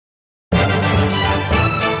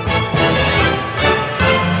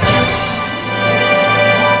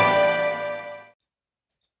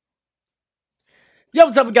Yo,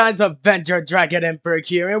 what's up guys, Avenger Dragon Emperor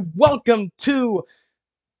here, and welcome to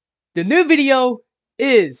the new video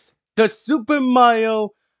is the Super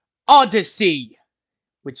Mario Odyssey,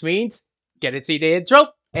 which means, get it, see the intro,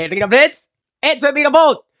 anything of this, it's a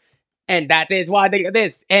boat, and that is why they do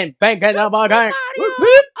this, and bang and up again,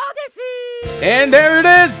 Odyssey! and there it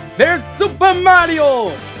is, there's Super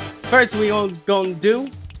Mario! First we all gonna do,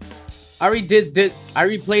 I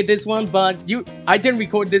replayed this one, but I didn't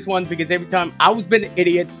record this one because every time I was being an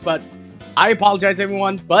idiot, but I apologize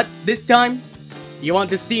everyone, but this time, you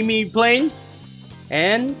want to see me playing,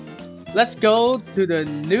 and let's go to the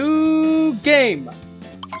new game.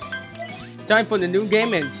 Time for the new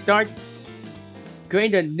game and start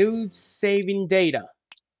creating the new saving data.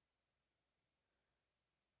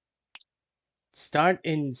 Start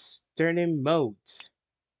in starting modes.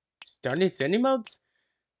 Start in starting modes?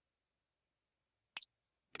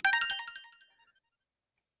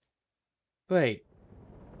 Wait,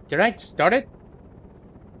 did I start it?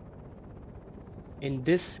 In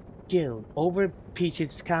this guild, over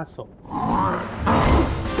Peach's castle.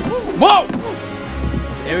 Whoa!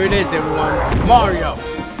 There it is, everyone. Mario!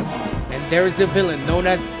 And there is a villain known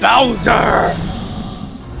as Bowser!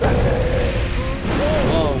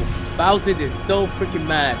 Whoa, Bowser is so freaking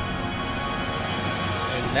mad.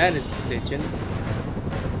 And that is Sitchin.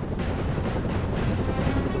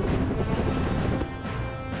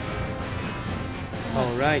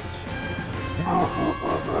 Alright.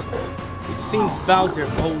 It seems Bowser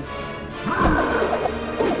owes... Oh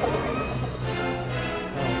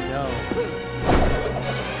no.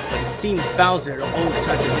 But it seems Bowser owes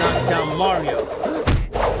trying to knock down Mario.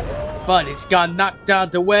 But it's got knocked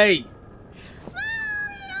out the way.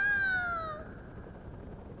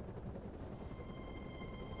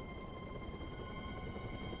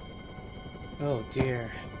 Oh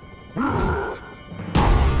dear. Will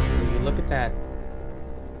you look at that?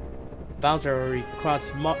 Bowser already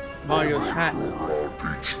crossed Mario's hat.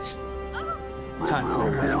 Time for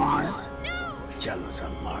a wedding. Jealous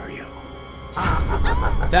of Mario.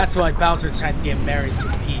 That's why Bowser's trying to get married to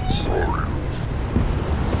Peach.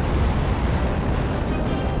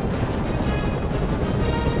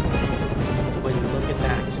 When you look at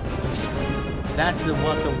that, that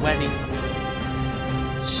was a wedding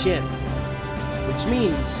ship. Which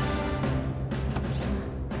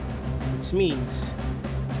means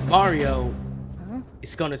Mario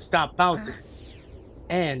is gonna stop Bowser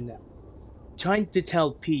and trying to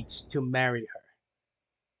tell Peach to marry her.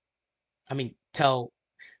 I mean, tell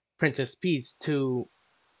Princess Peach to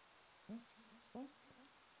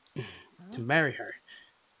marry her.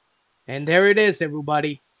 And there it is,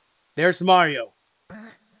 everybody. There's Mario.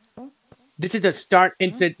 This is the start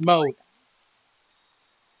instant mode.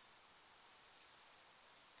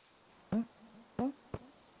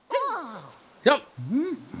 Jump!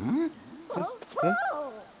 Huh?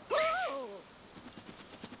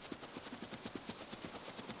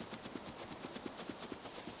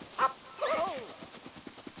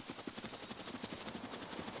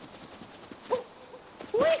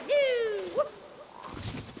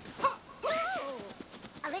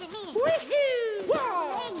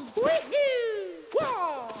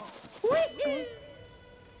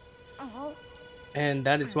 And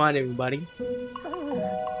that is one, everybody.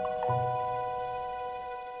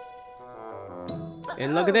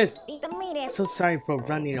 And look at this. So sorry for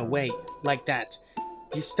running away like that.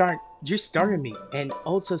 You started me and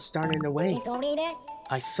also started away.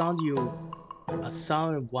 I saw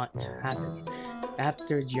what happened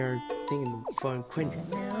after your thing for Quinn.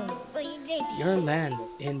 Your land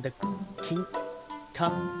in the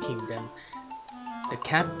Cup Kingdom. The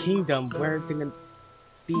Cap Kingdom where they're gonna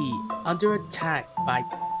be under attack by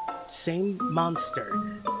same monster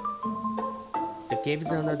that gave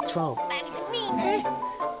us a throne.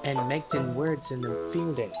 And making words in the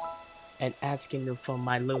feeling and asking them for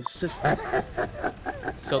my little sister.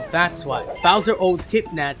 So that's why Bowser owes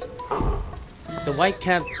kidnapped the White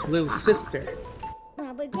Cap's little sister.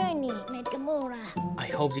 I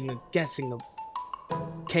hope you're guessing the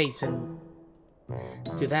case and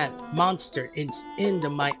to that monster is into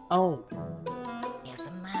my own.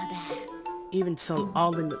 Even so,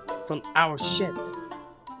 all from our ships,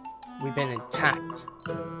 we've been attacked.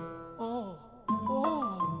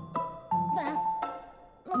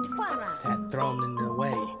 That thrown in the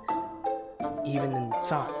way, even in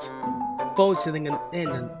thought, forcing in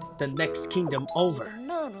the next kingdom over.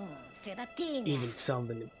 Even some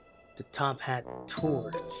of the top hat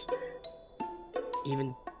towards.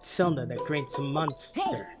 Even some of the great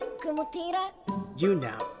monster. You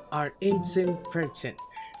now are innocent person.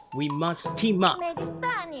 We must team up.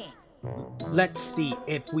 Let's see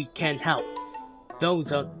if we can help.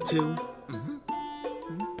 those up too.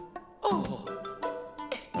 Oh.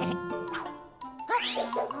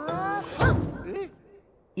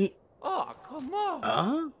 Oh, come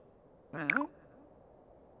on.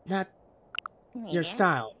 Not your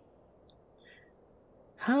style.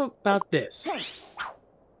 How about this?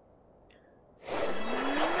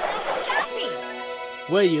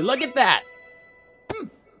 Will you look at that?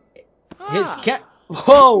 His cat.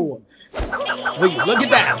 Whoa! Will you look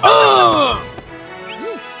at that? Oh!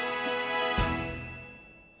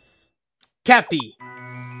 Cappy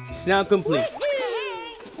is now complete.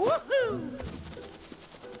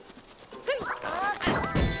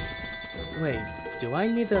 Wait, do I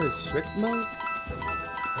need a strict mode?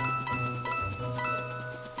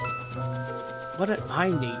 What do I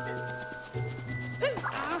need?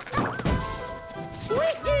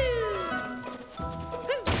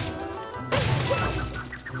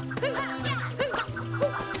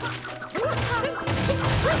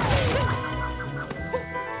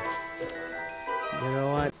 You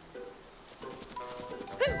know what?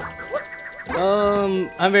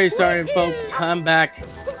 I'm very sorry, folks. I'm back.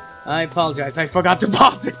 I apologize. I forgot to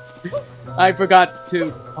pause it. I forgot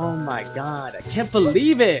to. Oh my god! I can't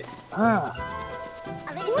believe it.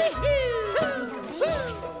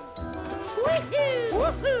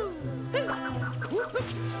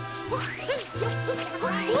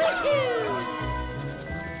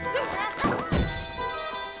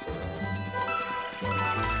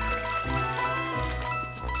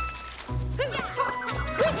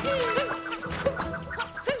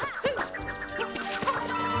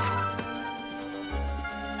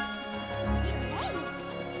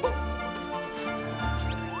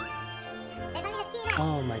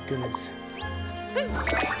 Oh my goodness.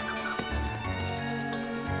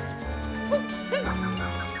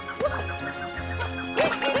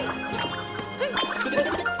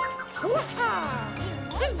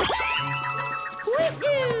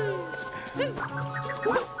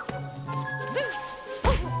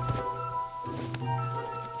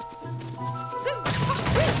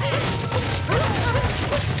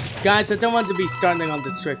 Guys, I don't want to be starting on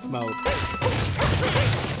the strict mode.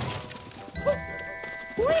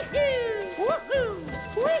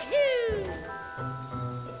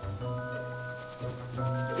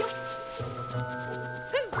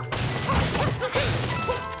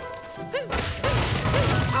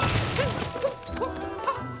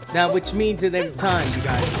 Now, which means it every time, you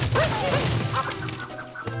guys.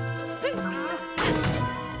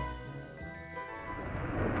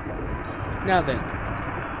 Now then.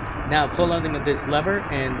 Now, pull on this lever,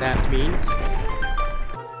 and that means...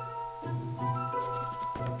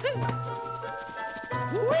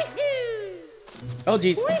 Oh,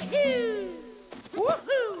 jeez.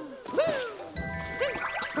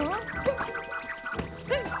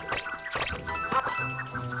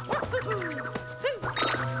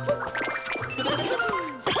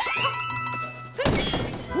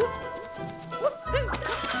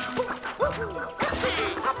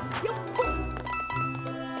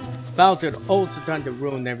 Bowser also trying to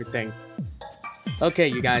ruin everything. Okay,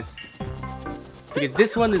 you guys. Because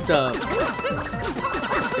this one is the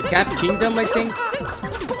Cap Kingdom, I think.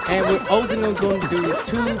 And we're also going to do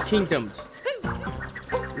 2 kingdoms.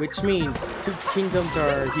 Which means 2 kingdoms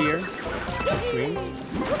are here. Which means...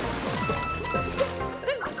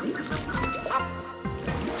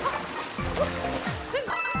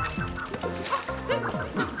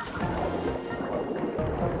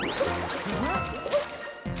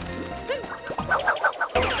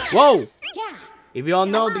 Whoa! If you all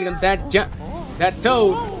know that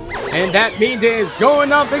toad, and that means it's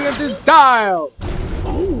going up into style.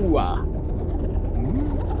 Ooh.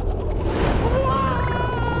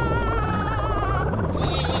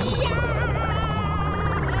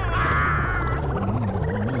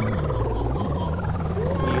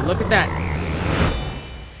 Look at that.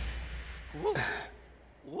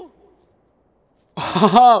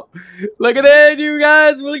 Oh, look at it, you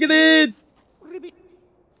guys! Look at it!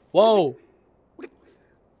 Whoa!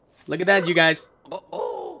 Look at that, you guys!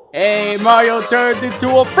 Hey, Mario turned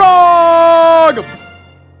into a frog!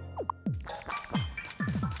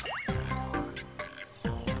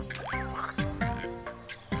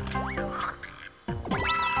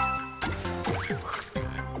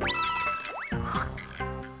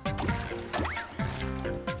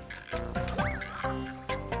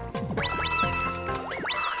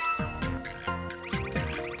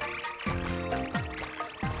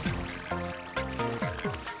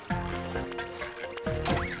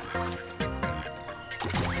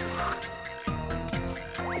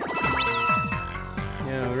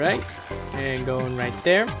 Alright, and going right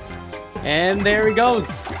there. And there he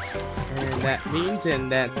goes. And that means,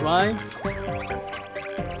 and that's why.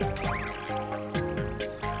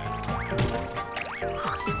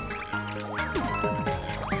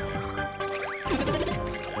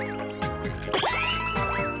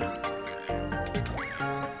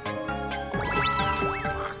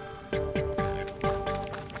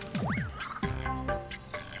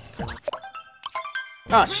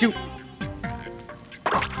 Ah, shoot!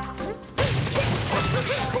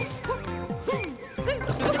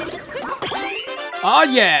 Oh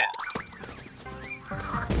yeah!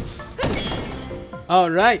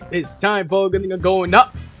 Alright, it's time for going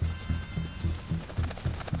up.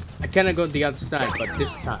 I cannot go the other side, but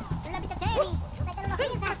this time.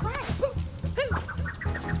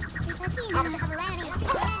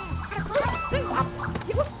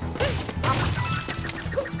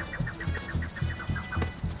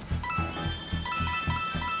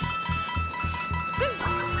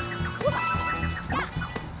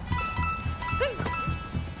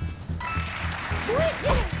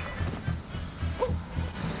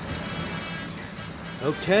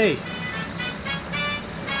 Okay.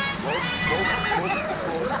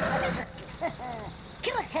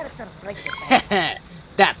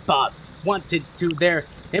 That boss wanted to their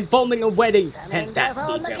involving a wedding, and that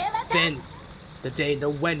leads him. Then, the day the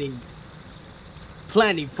wedding,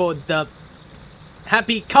 planning for the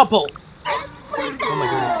happy couple. Oh my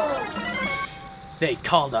goodness. They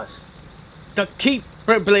called us the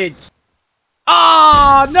Keeper Blades.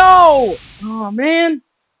 Ah, no! Oh man.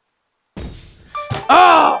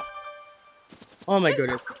 Oh! Oh my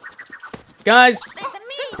goodness. Guys,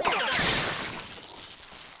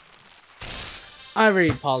 I really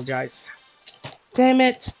apologize. Damn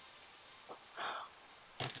it.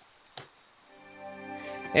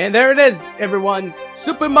 And there it is, everyone.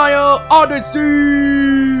 Super Mario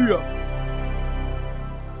Odyssey!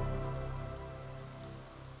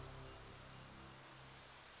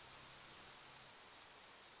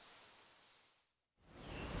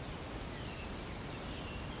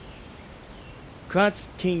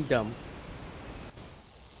 God's Kingdom.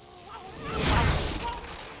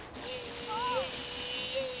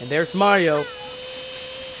 And there's Mario.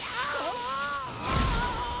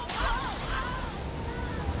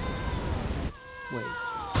 Wait.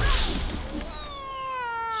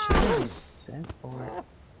 Should I be set or...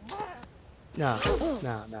 No. You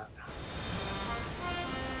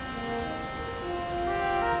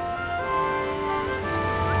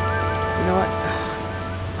know what?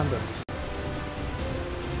 I'm gonna be...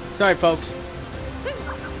 Sorry folks.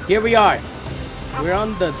 Here we are. We're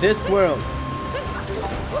on this world.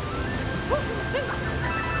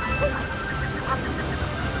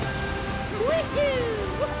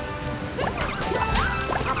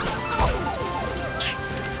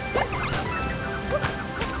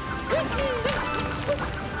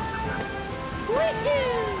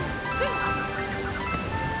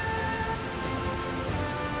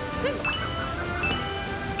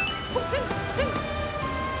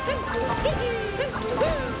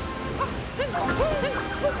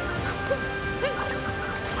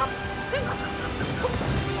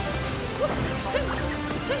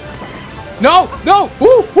 No! No!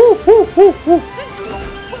 Woo! Woo! Woo! Woo! Woo!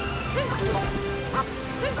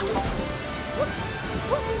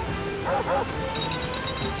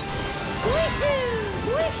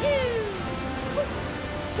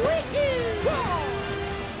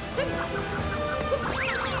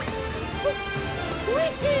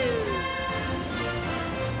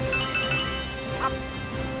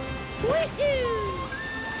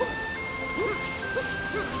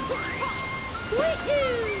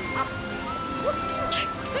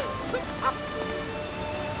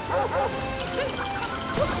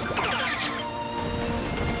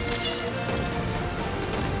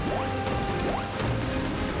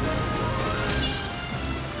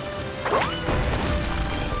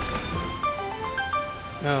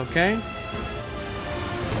 Okay.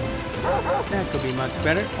 That could be much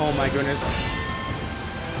better. Oh my goodness.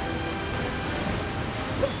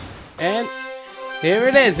 And here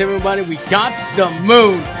it is, everybody. We got the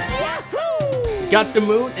moon. We got the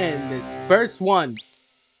moon and this first one.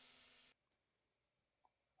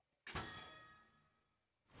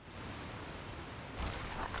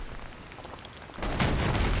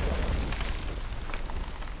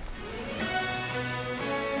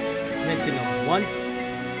 Mention of one.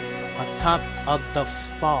 On top of the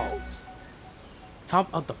falls. Top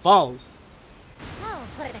of the falls?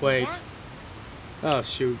 Wait. Oh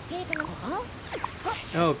shoot.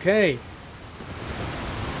 Okay.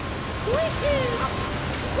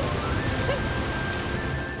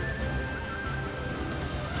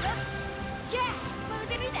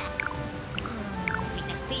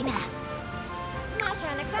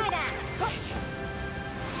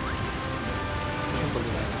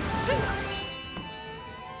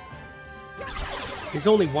 There's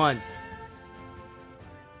only one.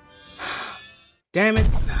 Damn it.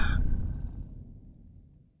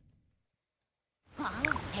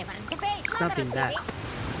 It's nothing that.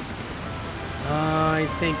 I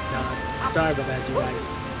think not. Sorry about that, you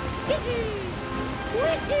guys.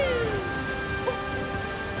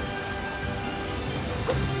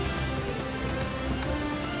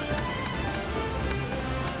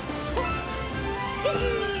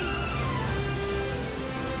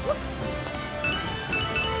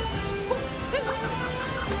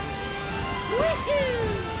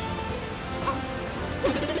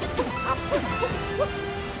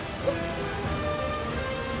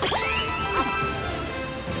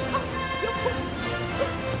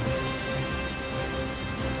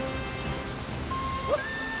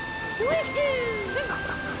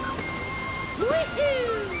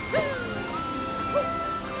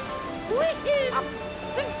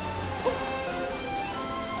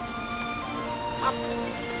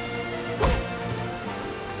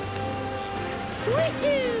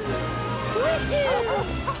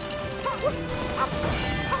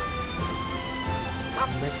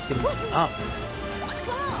 Mess things up.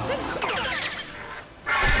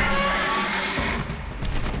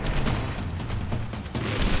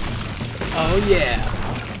 Oh yeah.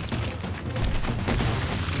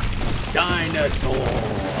 Dinosaur.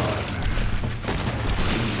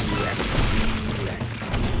 T-Rex, T-Rex,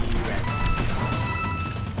 T-Rex.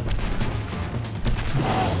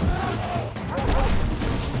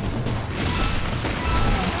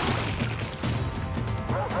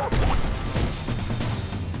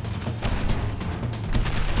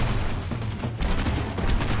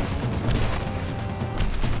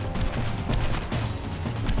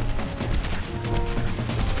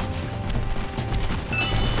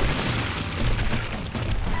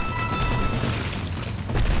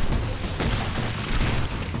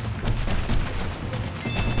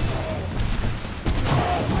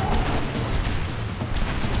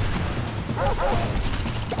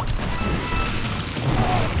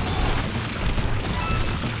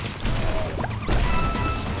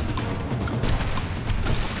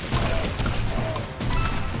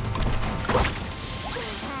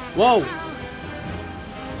 Whoa!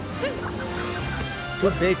 It's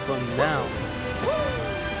too big for him now.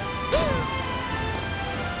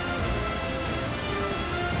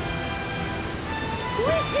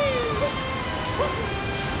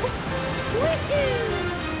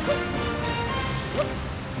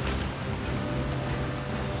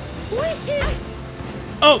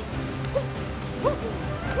 Oh!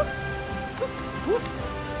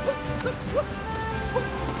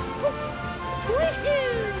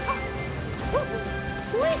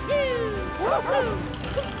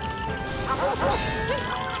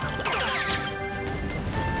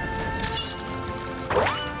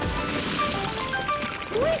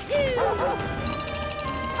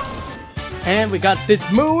 And we got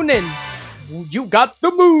this moon, and you got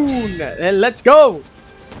the moon! And let's go!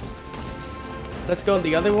 Let's go on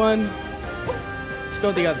the other one. Let's go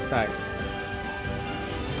on the other side.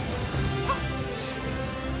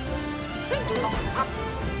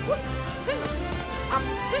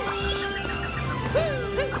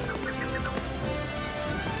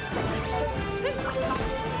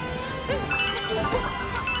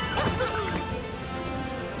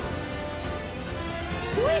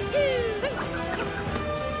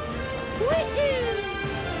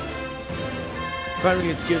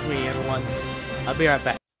 Probably excuse me, everyone. I'll be right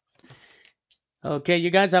back. Okay,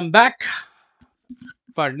 you guys, I'm back.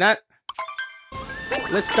 For that,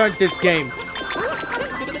 let's start this game.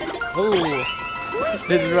 Oh,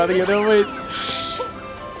 this is running it always.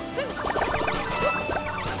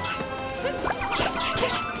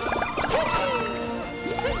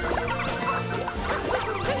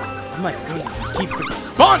 Oh my goodness, keep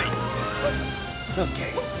spawning.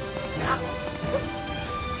 Okay, now.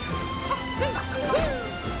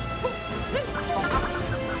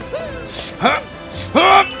 Huh?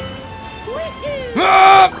 Huh?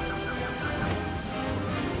 Huh?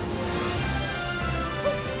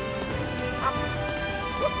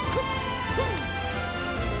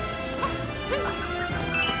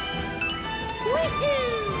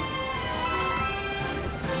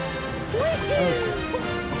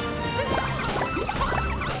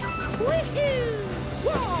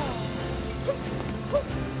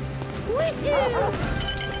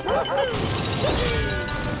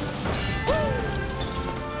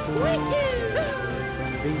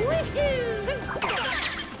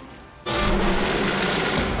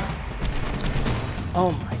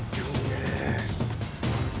 Oh my goodness.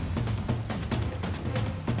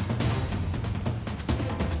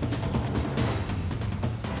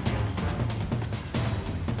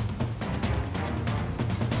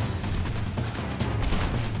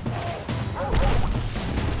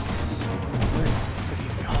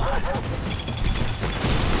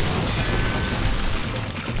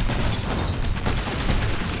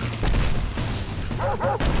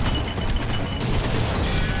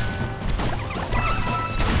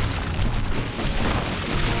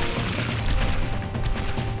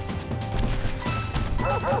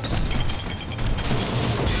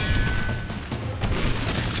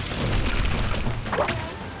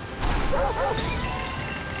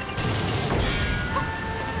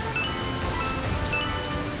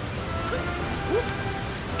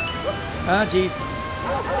 Ah, jeez.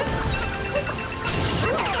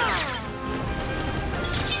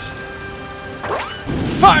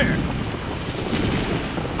 Fire!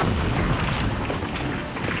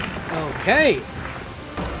 Okay.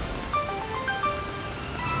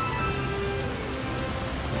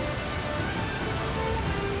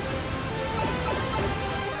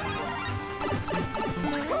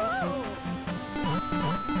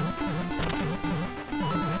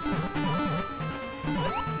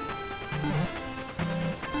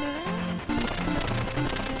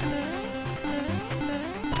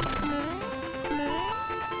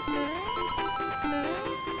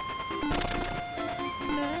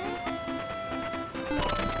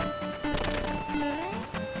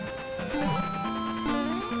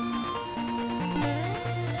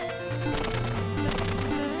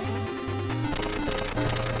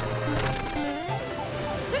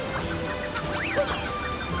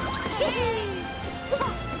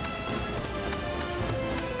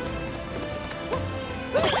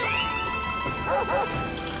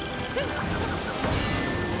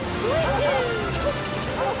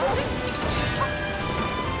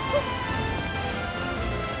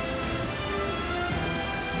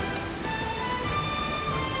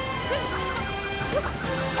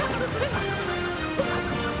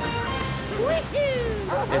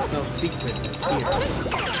 There's no secret here.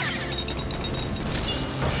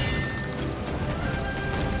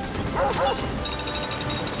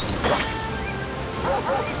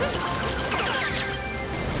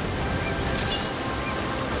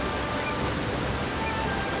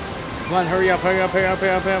 Come on, hurry up, hurry up, hurry up, hurry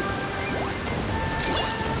up, hurry up.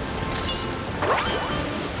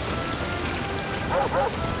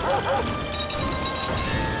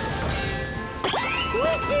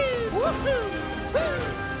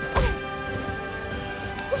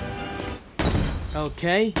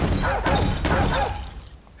 Okay.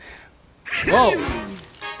 Whoa.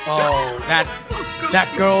 Oh, that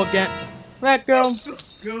girl again. That girl.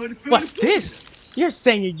 What's this? You're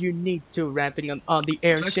saying you need to ramping on the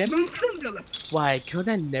airship? Why could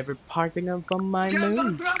I never parting them from my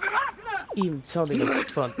moons? Even telling them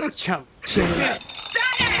from chump chinks.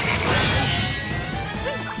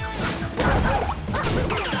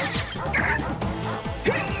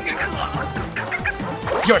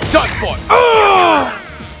 You're done for! Oh!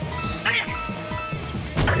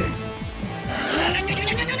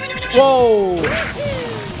 Whoa!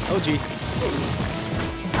 Oh jeez.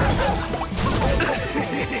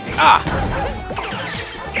 Ah!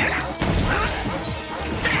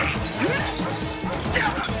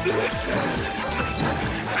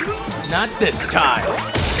 Not this time!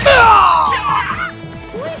 Ah!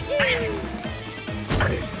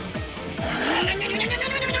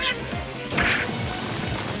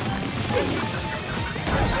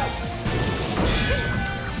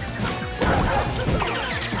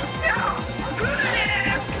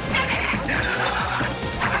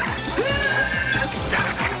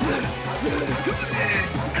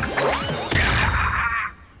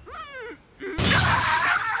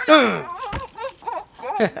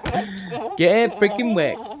 Get freaking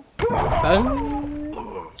wet.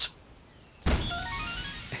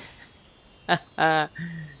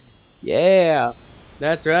 Yeah,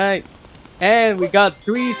 that's right. And we got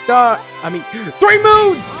 3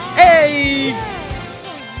 moons! Hey!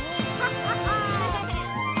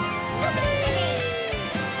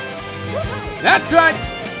 That's right!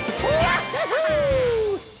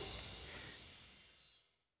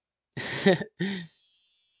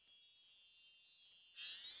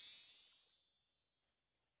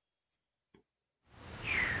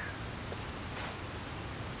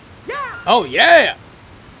 Oh yeah!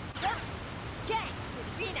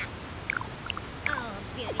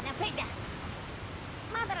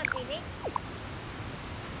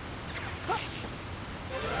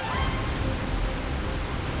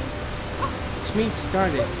 Which means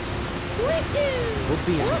started. Will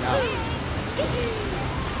be enough.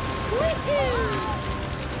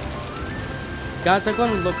 Guys, I'm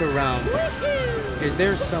gonna look around.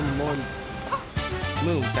 There's some more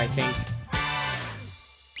moons, I think.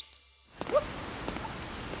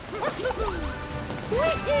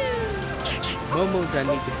 More moons I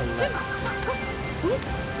need to collect.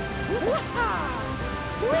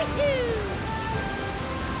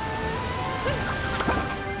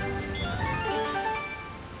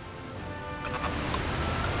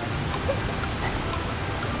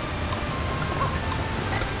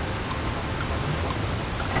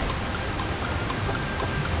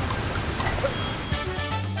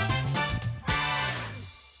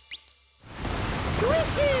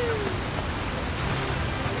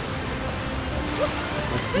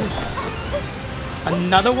 What's this? A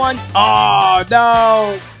Another one? Oh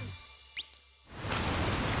no!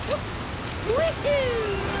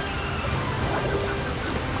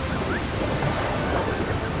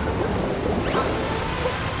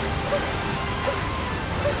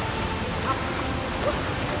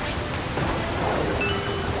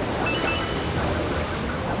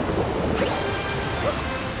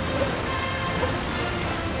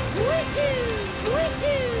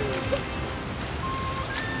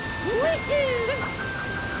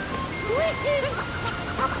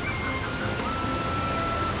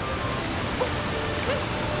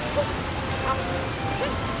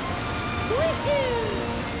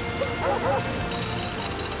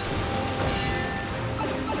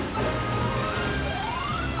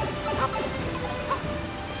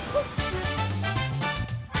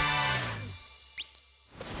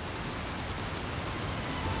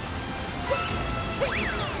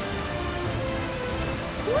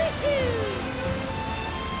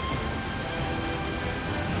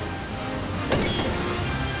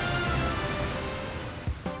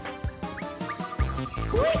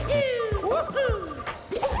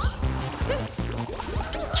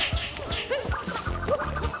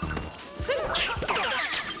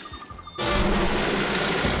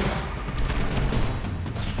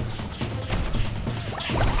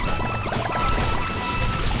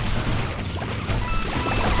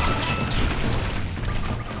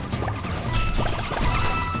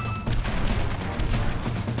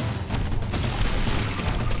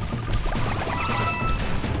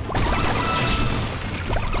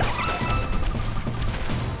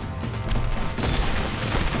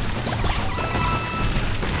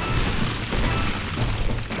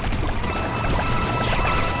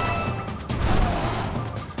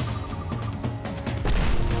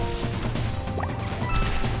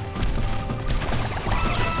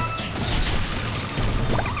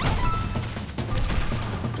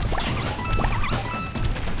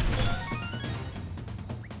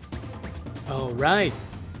 All right.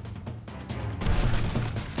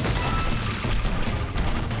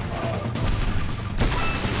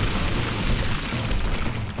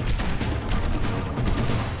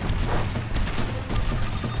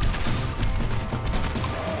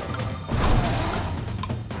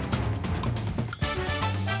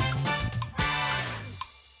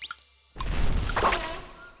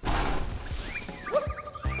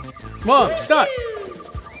 Whoa, I'm stuck.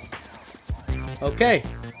 Okay.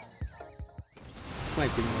 This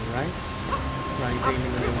might be more rice. Rising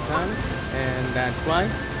in real time. And that's why.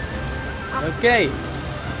 Okay.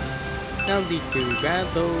 Now need to grab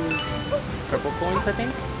those purple coins, I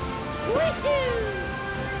think.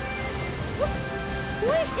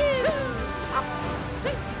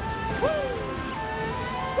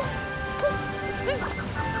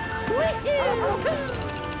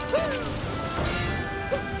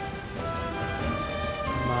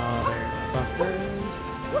 Motherfuckers.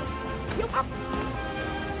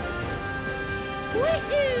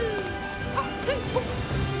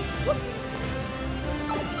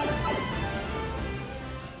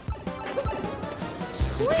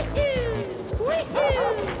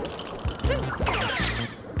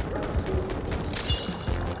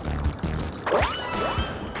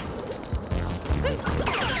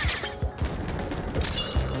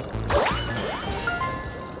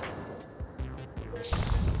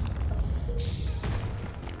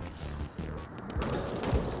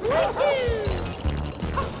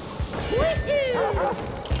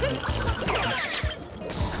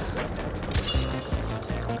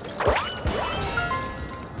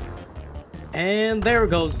 And there it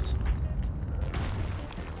goes.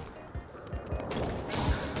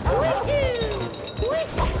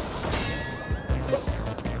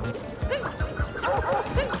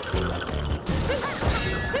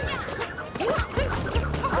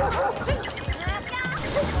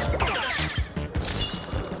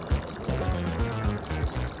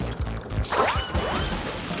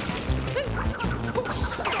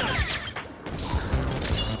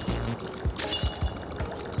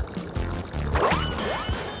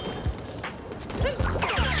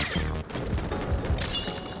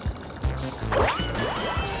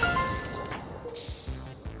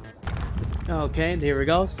 Okay, there it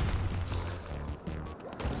goes.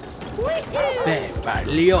 ¡Qué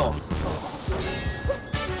valioso!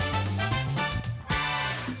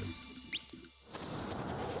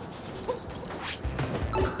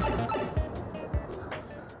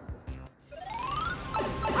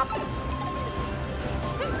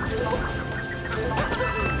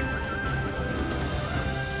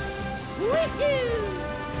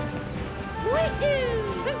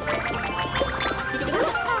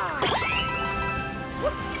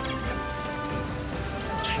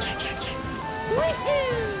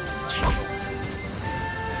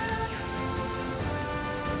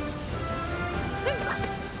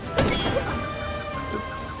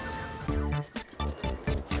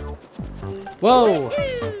 Whoa!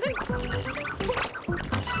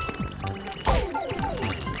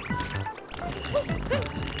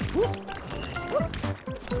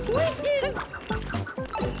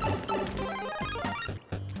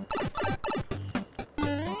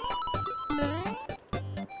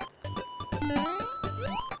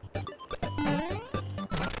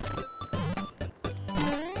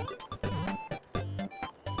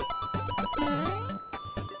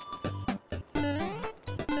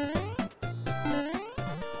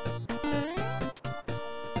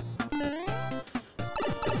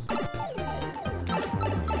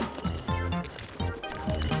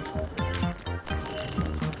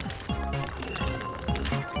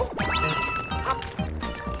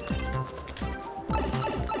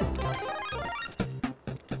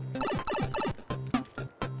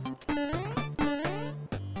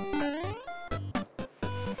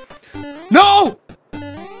 No!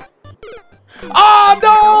 Oh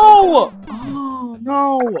no! Oh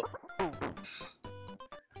no!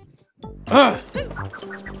 Ugh.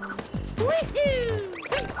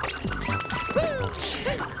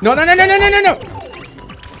 No, no, no, no, no, no, no, no!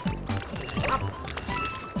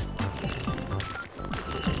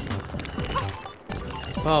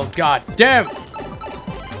 Oh god damn!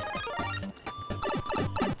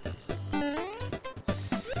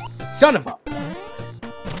 Son of a...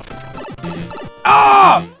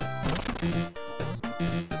 Ah!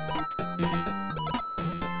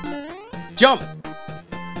 Jump!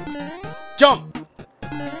 Jump!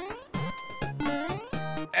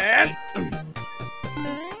 And...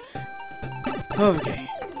 Okay.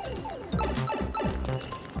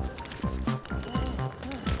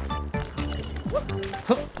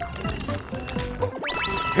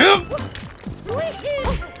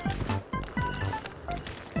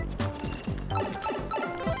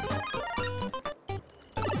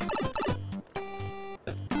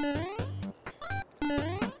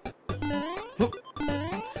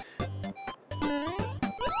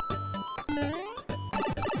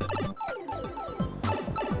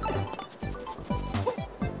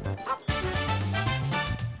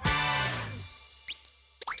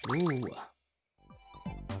 Ooh.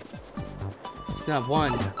 It's not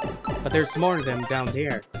one, but there's more of them down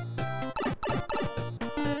there.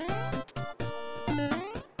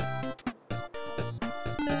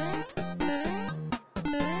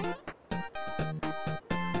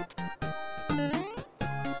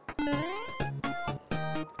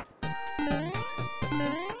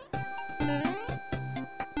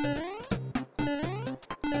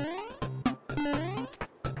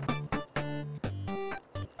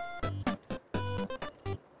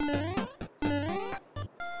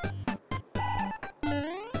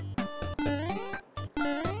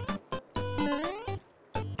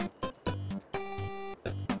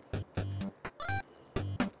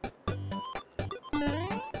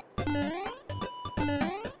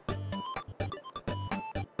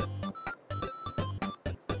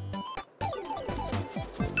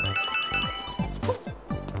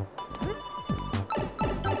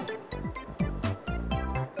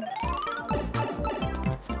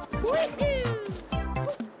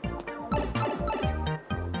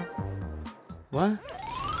 What?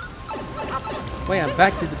 Wait, I'm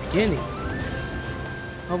back to the beginning.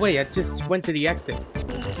 Oh wait, I just went to the exit.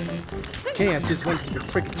 Okay, I just went to the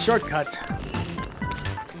freaking shortcut.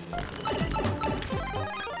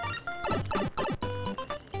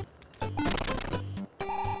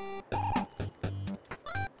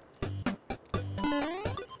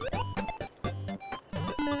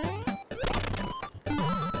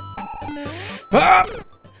 Ah!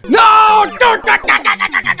 No! Don't!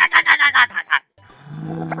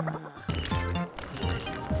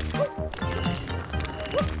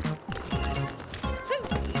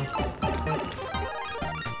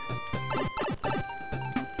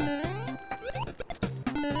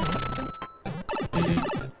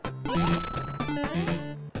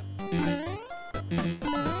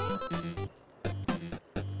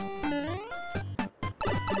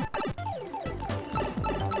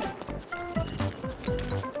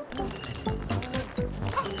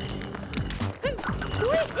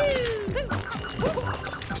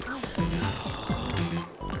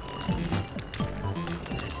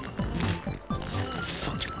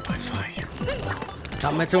 Fuck your Wi-Fi.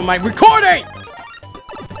 Stop messing with my recording!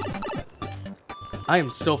 I am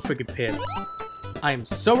so freaking pissed. I am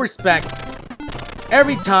so respect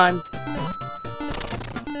every time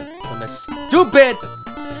from the stupid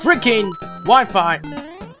freaking Wi-Fi.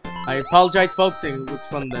 I apologize, folks. It was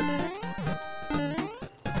from this.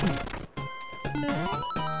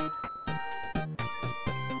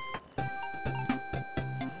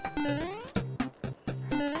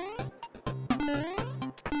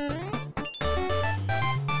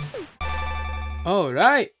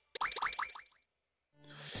 Alright.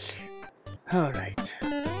 Alright.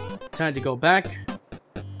 Time to go back.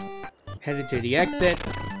 Headed to the exit.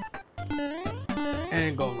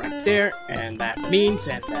 And go right there. And that means,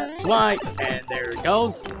 and that's why. And there it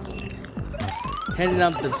goes. Heading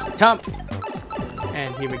up this top.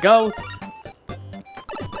 And here it goes.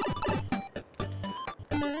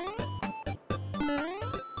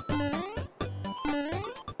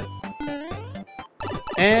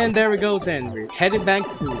 And there it goes, and we're headed back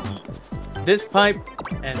to this pipe,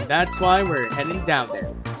 and that's why we're heading down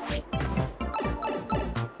there.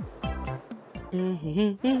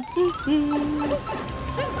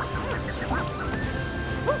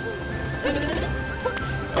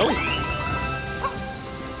 Oh!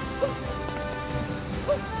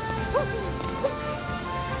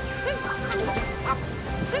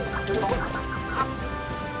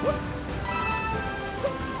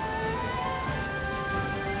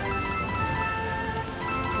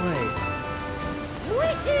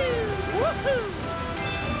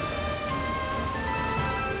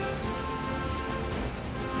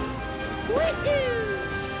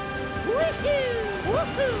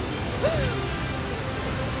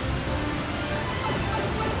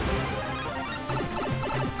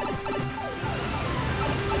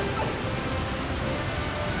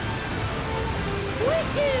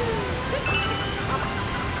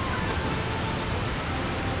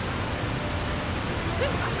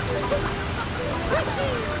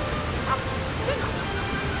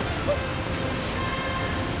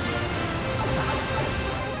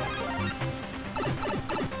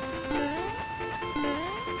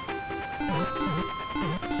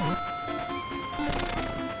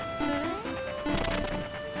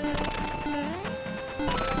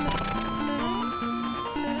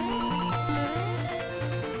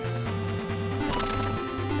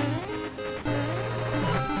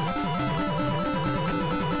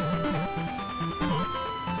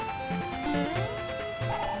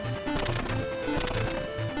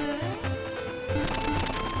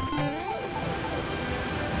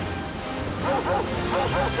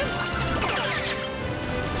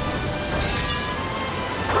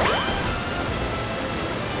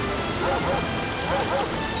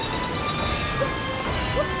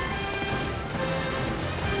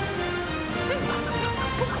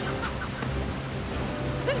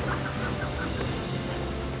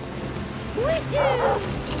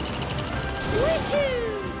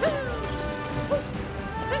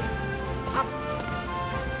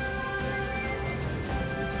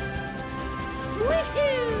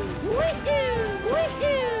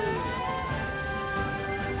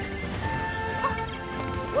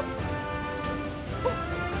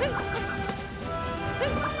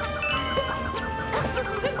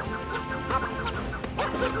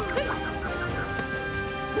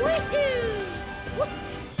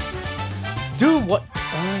 Dude, what?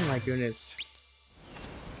 Oh my goodness.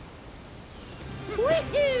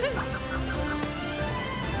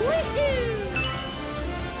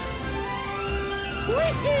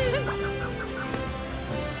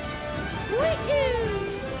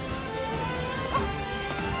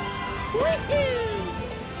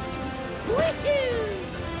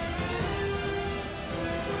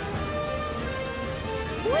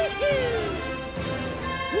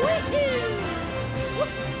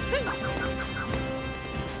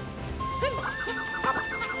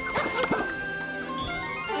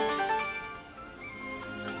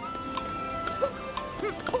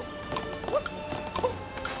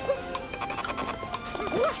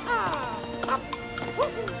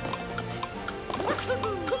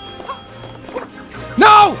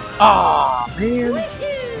 No! Aw, man.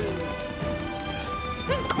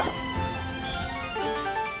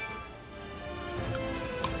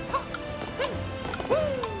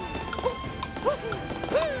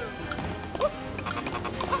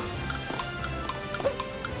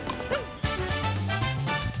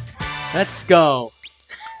 Let's go.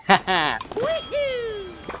 Haha.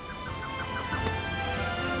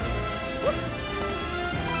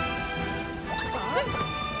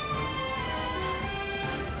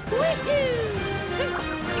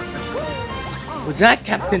 Was that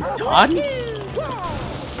Captain Todd?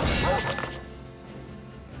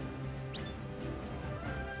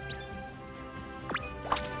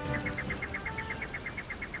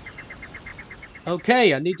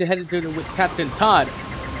 Okay, I need to head into it with Captain Todd.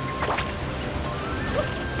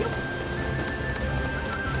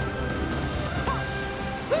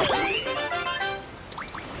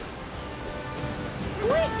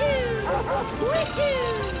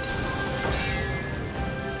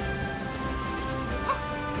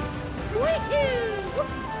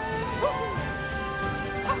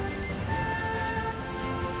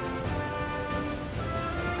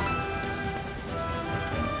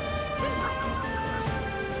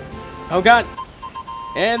 Oh god.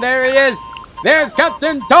 And there he is. There's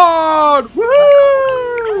Captain Toad.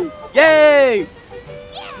 Woohoo! Yay!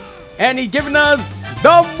 And he giving us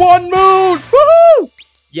the one moon. Woohoo!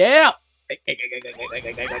 Yeah.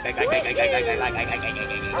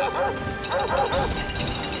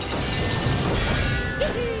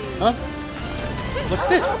 Huh? What's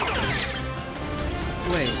this?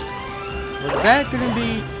 Wait. Was that gonna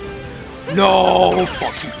be? No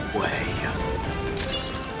fucking way.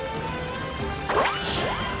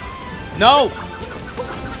 No!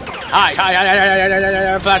 Hi,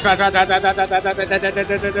 flash.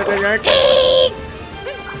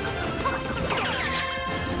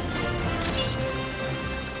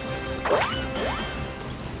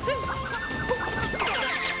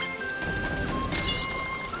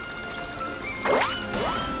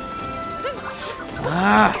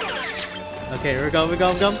 Ah! Okay, here we go,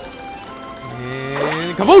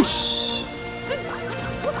 And kaboosh!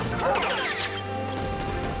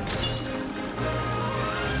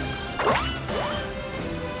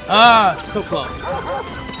 Ah, so close. You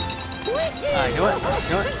know what?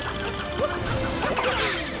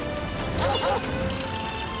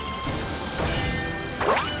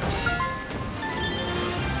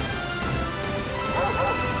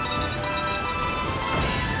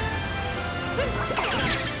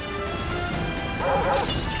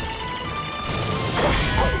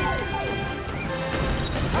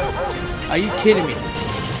 Are you kidding me?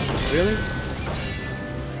 Really?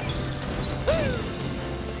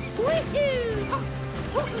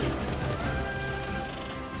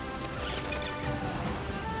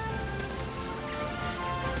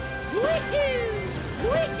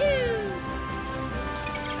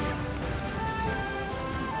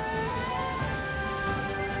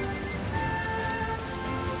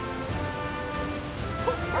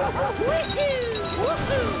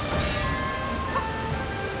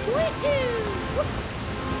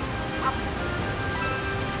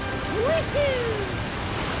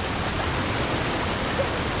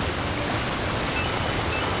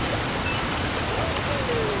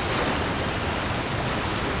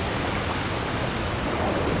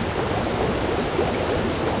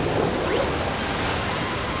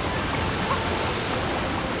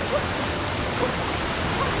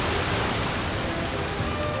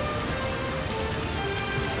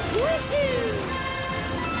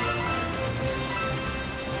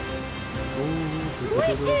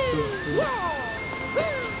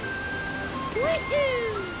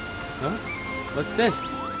 Huh? What's this?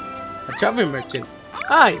 A travel merchant.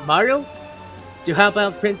 Hi, Mario. To help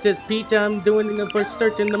out Princess Peach, I'm doing a first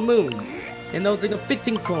search in the moon and holding a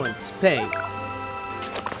 15 coins. Pay.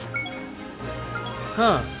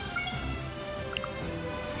 Huh.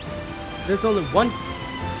 There's only one.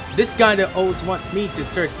 This guy that always wants me to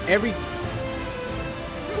search every.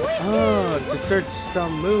 Oh, to search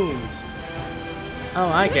some moons. Oh,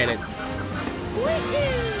 I get it.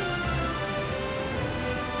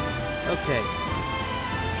 Okay.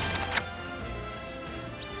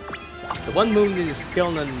 The one moon is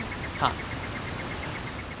still on top.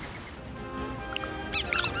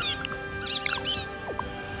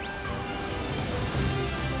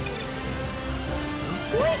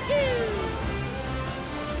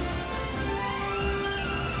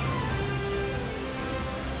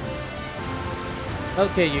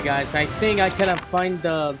 Okay, you guys, I think I cannot find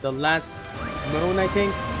the last moon, I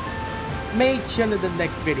think. May show in the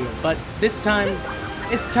next video, but this time,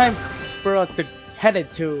 it's time for us to head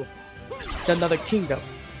into another kingdom.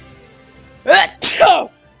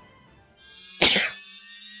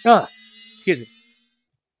 Excuse me.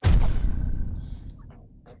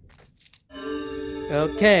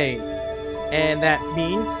 Okay, and that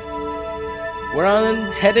means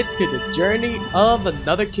we're headed to the journey of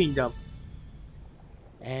another kingdom.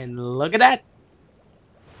 And look at that!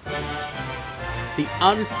 The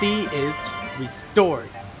Odyssey is restored.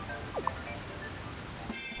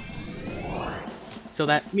 So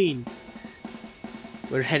that means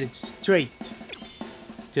we're headed straight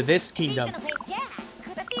to this kingdom.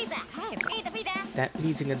 That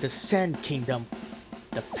means in the Sand Kingdom,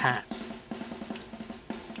 the pass.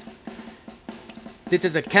 This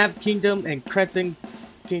is a Cap Kingdom and Crescent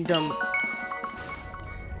Kingdom.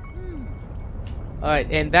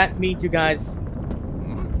 Alright, and that means, you guys,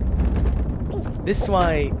 this is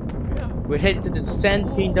why we're headed to the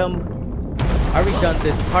Sand Kingdom. I already done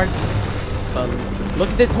this part, but look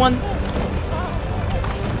at this one.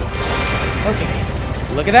 Okay,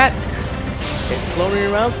 look at that. It's floating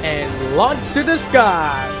around and launch to the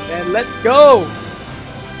sky. And let's go.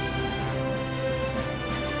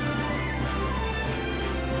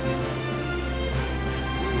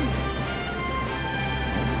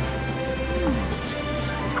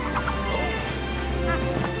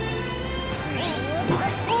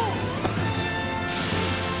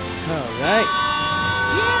 Alright.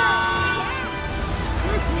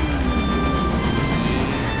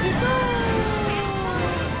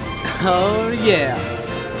 Oh yeah.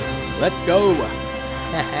 Let's go.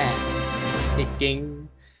 Picking,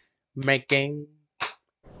 making,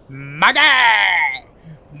 Maggie!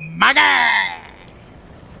 Maggie!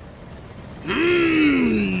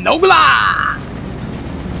 Nobla!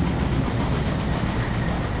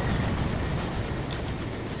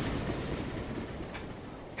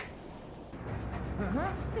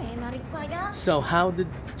 So how do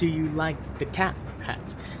you like the cat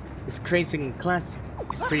hat? It's crazy and class.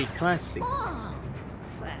 It's pretty classy.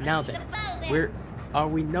 Now then, where are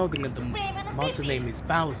we noting that the monster name is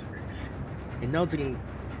Bowser? And noting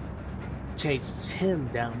chase him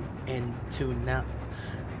down into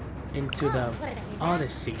the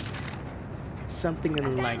Odyssey. Something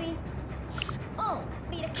like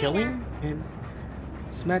killing and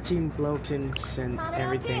smashing blokes and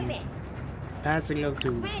everything. Passing up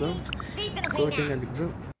to group, floating on the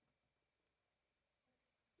group.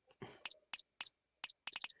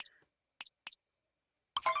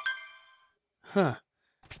 Huh.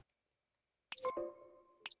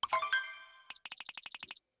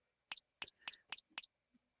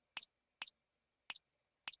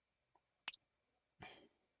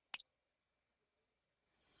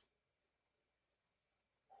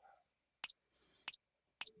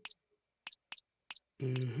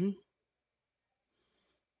 Mm-hmm.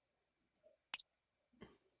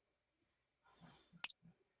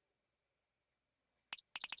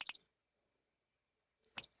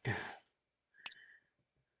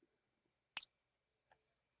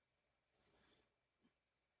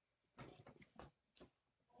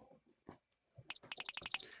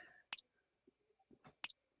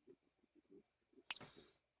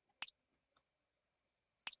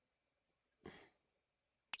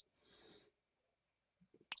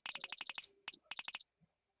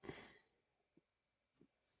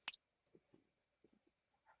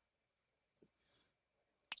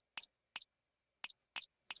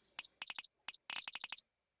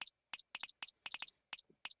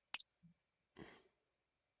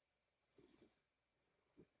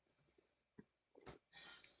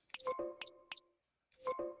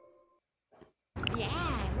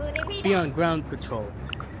 Be on ground control.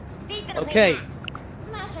 Okay.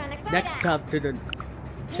 Next stop to the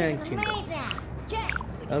Tank Kingdom.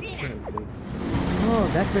 Okay.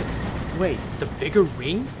 Oh, that's it. Wait, the bigger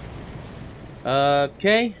ring?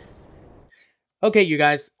 Okay. Okay, you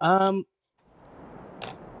guys.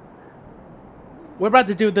 We're about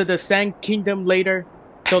to do the Sand Kingdom later,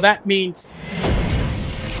 so that means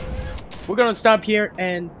we're gonna stop here,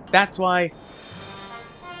 and that's why.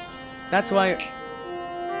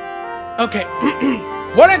 Okay.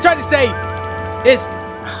 What I'm trying to say is,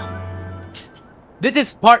 this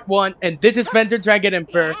is part 1, and this is Vendor Dragon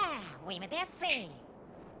Emperor.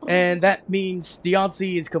 And that means the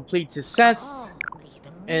Odyssey is complete success.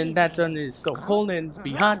 And that's on his so cold and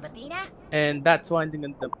be hot. And that's why I'm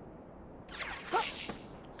thinking the.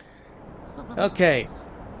 Okay.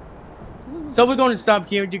 So we're going to stop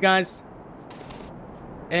here, you guys.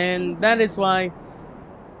 And that is why.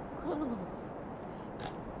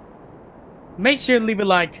 Make sure to leave a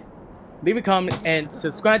like, leave a comment, and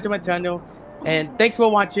subscribe to my channel. And thanks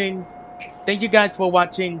for watching. Thank you guys for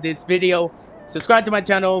watching this video. Subscribe to my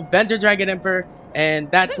channel, Vendor Dragon Emperor,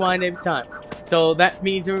 and that's why every time. So that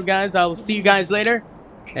means, you guys, I will see you guys later.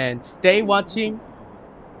 And stay watching.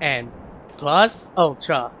 And plus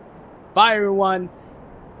ultra. Bye everyone.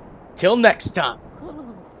 Till next time.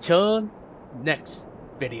 Till next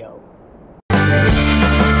video.